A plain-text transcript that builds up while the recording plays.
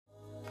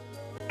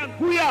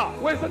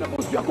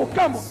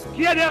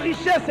qui a des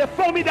richesses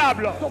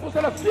formidables.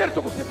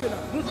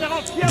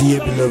 Dear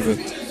beloved,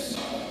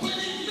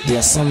 the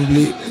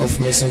Assembly of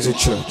Messenger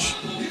Church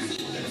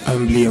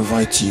humbly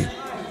invite you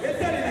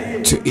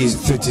to its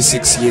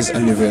 36 years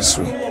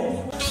anniversary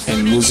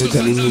and Muze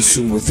Dany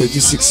Musumbu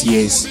 36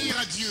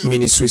 years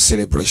ministry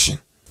celebration.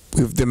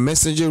 With the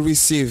messenger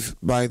received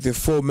by the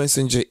four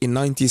messenger in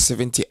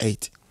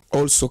 1978,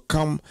 also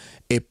come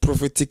a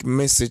prophetic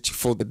message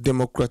for the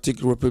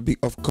Democratic Republic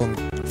of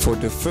Congo. For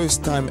the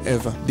first time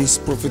ever, this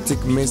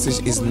prophetic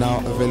message is now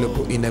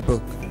available in a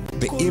book.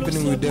 The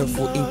evening will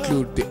therefore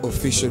include the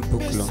official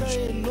book launch.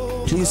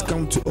 Please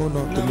come to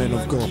honor the man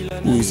of God,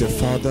 who is a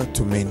father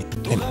to many,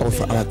 and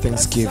offer our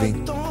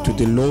thanksgiving to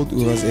the Lord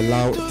who has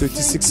allowed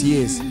 36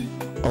 years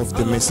of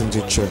the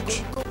Messenger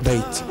Church.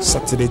 Date,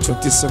 Saturday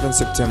 27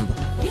 September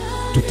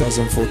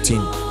 2014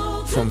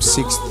 from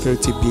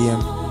 6:30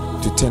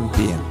 p.m. to 10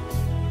 p.m.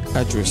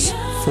 Address,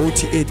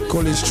 48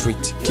 College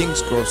Street,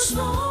 King's Cross,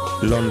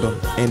 London,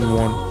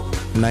 N1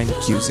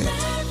 9QZ.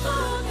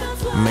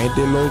 May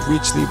the Lord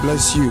richly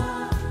bless you.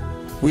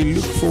 We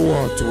look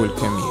forward to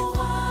welcome you.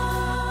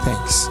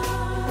 Thanks.